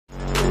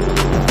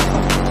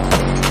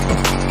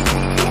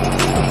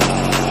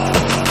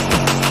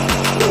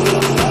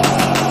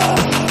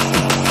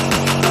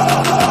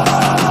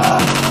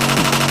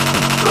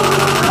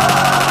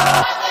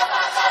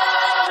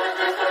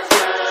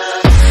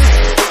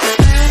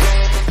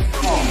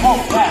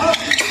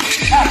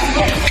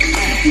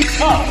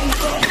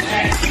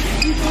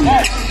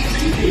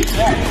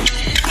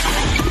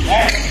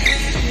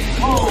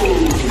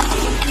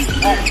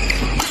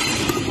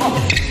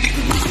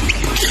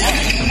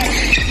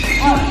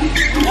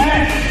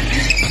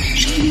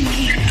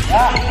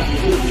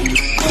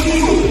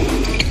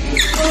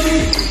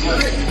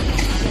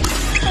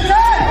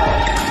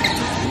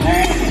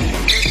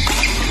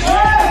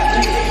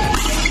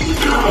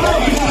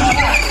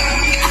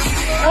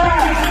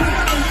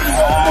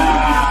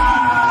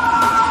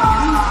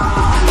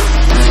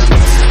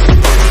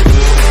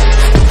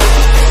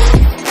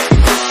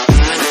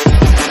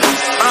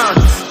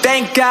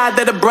God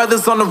that the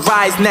brothers on the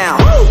rise now.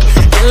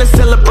 Endless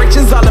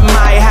celebrations all in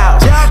my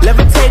house.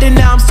 Levitating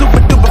now, I'm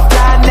super duper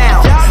fly now.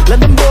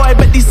 London boy,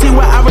 but DC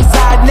where I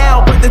reside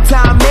now. Put the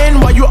time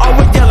in while you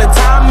always yelling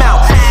time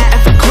out.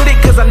 And for quit it,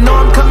 cause I know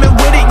I'm coming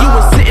with it. You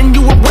were sitting,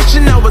 you were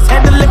wishing I was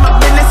handling my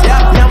business.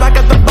 Now I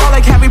got the ball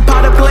like Harry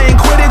Potter playing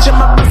Quidditch. And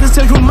my business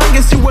is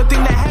humongous, you would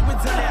think that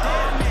happens in that.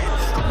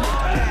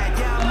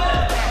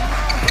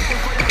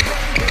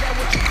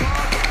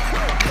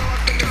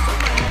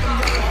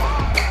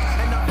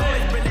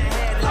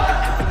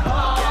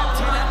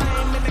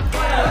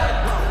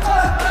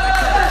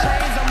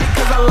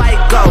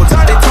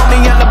 They told me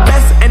I'm the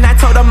best, and I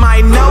told them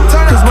I know.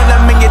 Cause when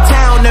I'm in your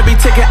town, every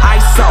ticket I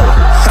sold.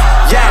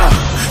 Yeah,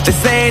 they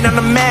saying I'm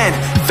the man.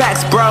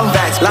 Facts, bro.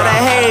 Lot of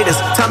haters,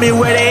 tell me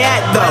where they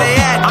at, though.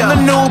 I'm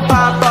the new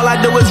pop, all I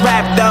do is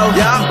rap, though.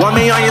 Want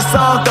me on your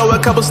song, throw a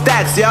couple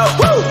stacks, yo.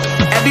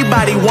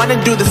 Everybody wanna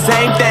do the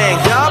same thing.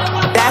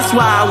 That's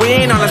why we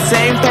ain't on the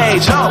same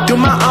page. Do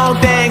my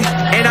own thing,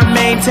 and I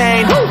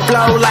maintain.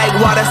 Flow like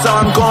water, so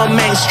I'm going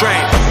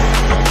mainstream.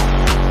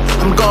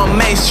 I'm going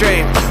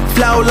mainstream.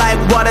 Flow like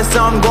water,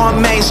 so I'm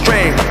going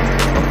mainstream.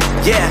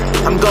 Yeah,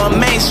 I'm going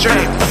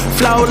mainstream.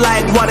 Flow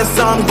like water,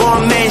 so I'm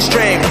going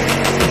mainstream.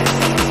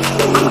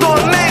 I'm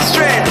going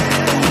mainstream.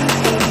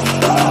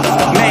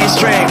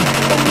 Mainstream.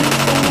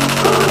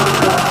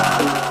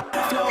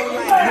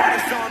 Flow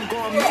like water, so I'm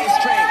going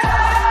mainstream.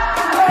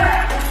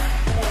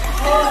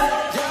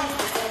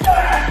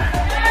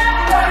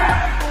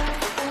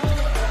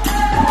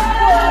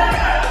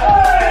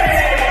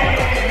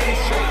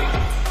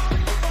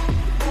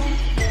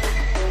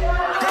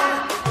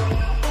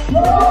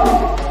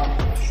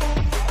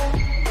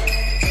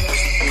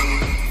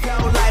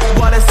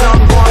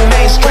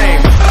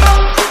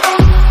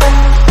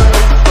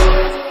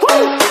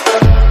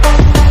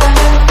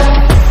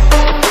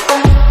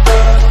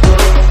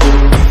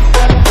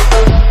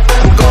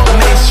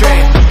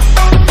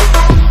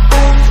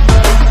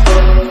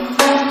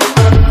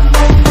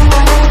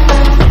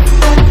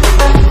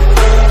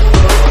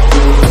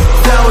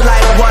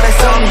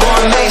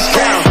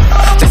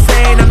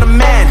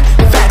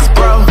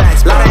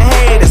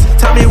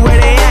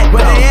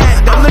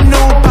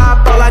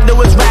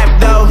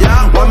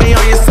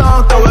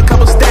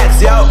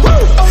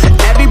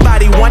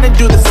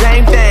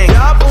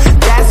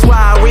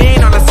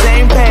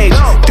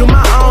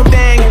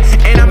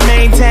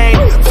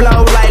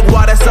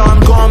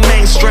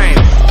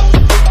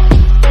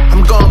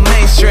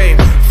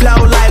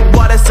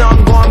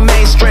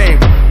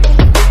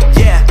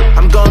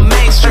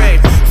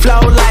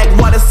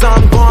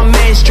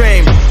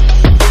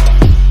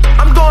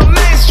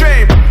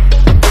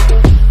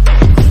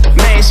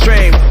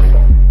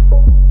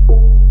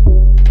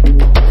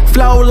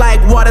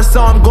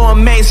 So I'm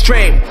going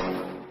mainstream.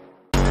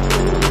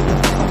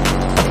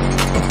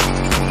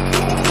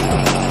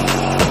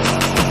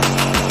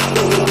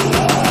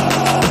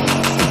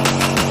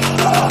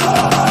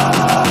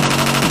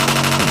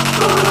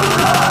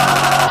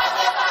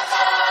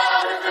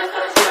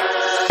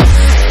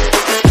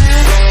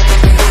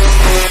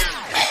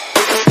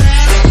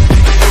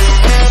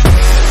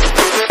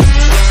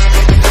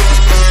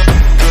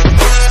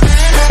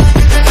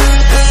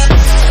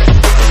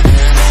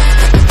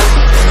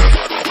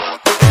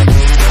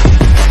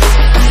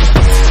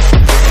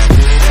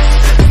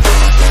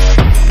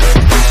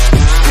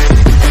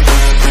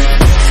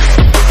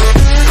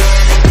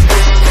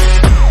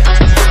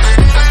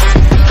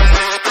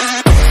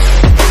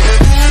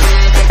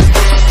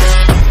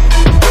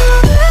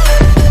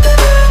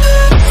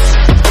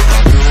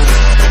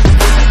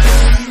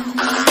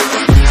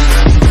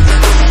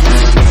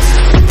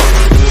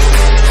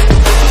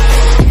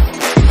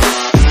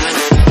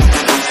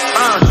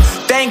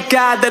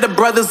 God that the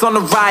brothers on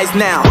the rise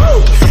now.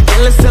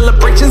 Endless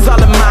celebrations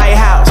all in my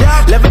house.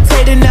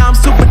 Levitating now, I'm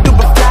super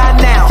duper fly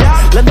now.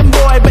 London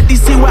boy, but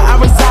DC where I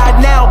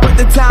reside now.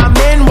 Put the time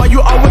in while you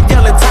always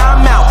yelling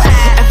time out.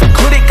 And for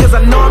quit it, cause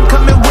I know I'm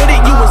coming with it.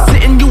 You were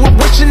sitting, you were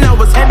wishing I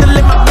was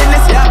handling my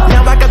business.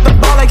 Now I got the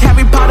ball like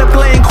Harry Potter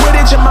playing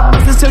Quidditch. And my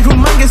business is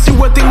humongous, you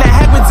would think that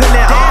happens in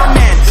there. Oh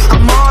man,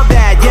 I'm all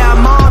that, yeah,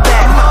 I'm all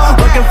that.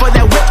 Working for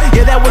that whip,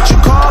 yeah, that what you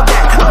call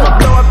that. I'ma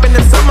blow up in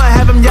the summer,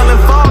 have him yelling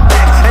fall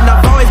back. And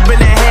I've always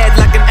been ahead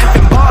like an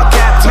effing ball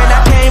cap. Man,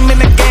 I came in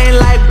the game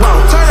like, whoa.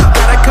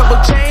 Got a couple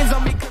chains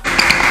on me.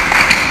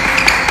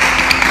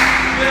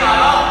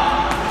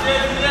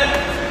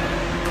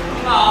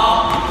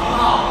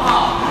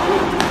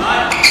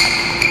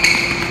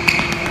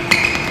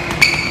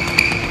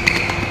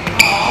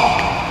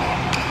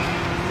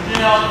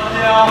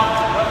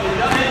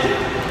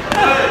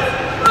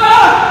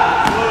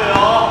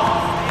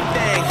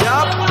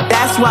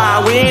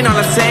 why we ain't on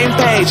the same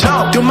page.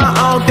 Do my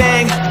own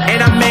thing, and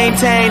I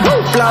maintain.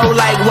 Flow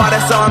like water,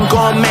 so I'm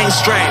going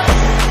mainstream.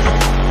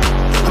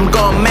 I'm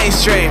going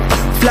mainstream.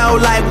 Flow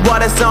like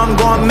water, so I'm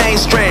going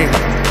mainstream.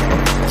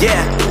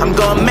 Yeah, I'm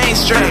going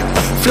mainstream.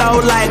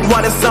 Flow like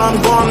water, so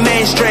I'm going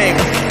mainstream.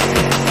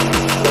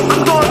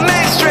 I'm going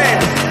mainstream.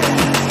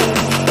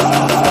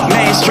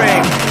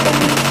 Mainstream.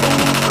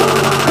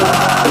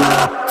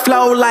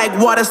 Flow like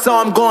water, so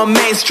I'm going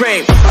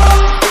mainstream.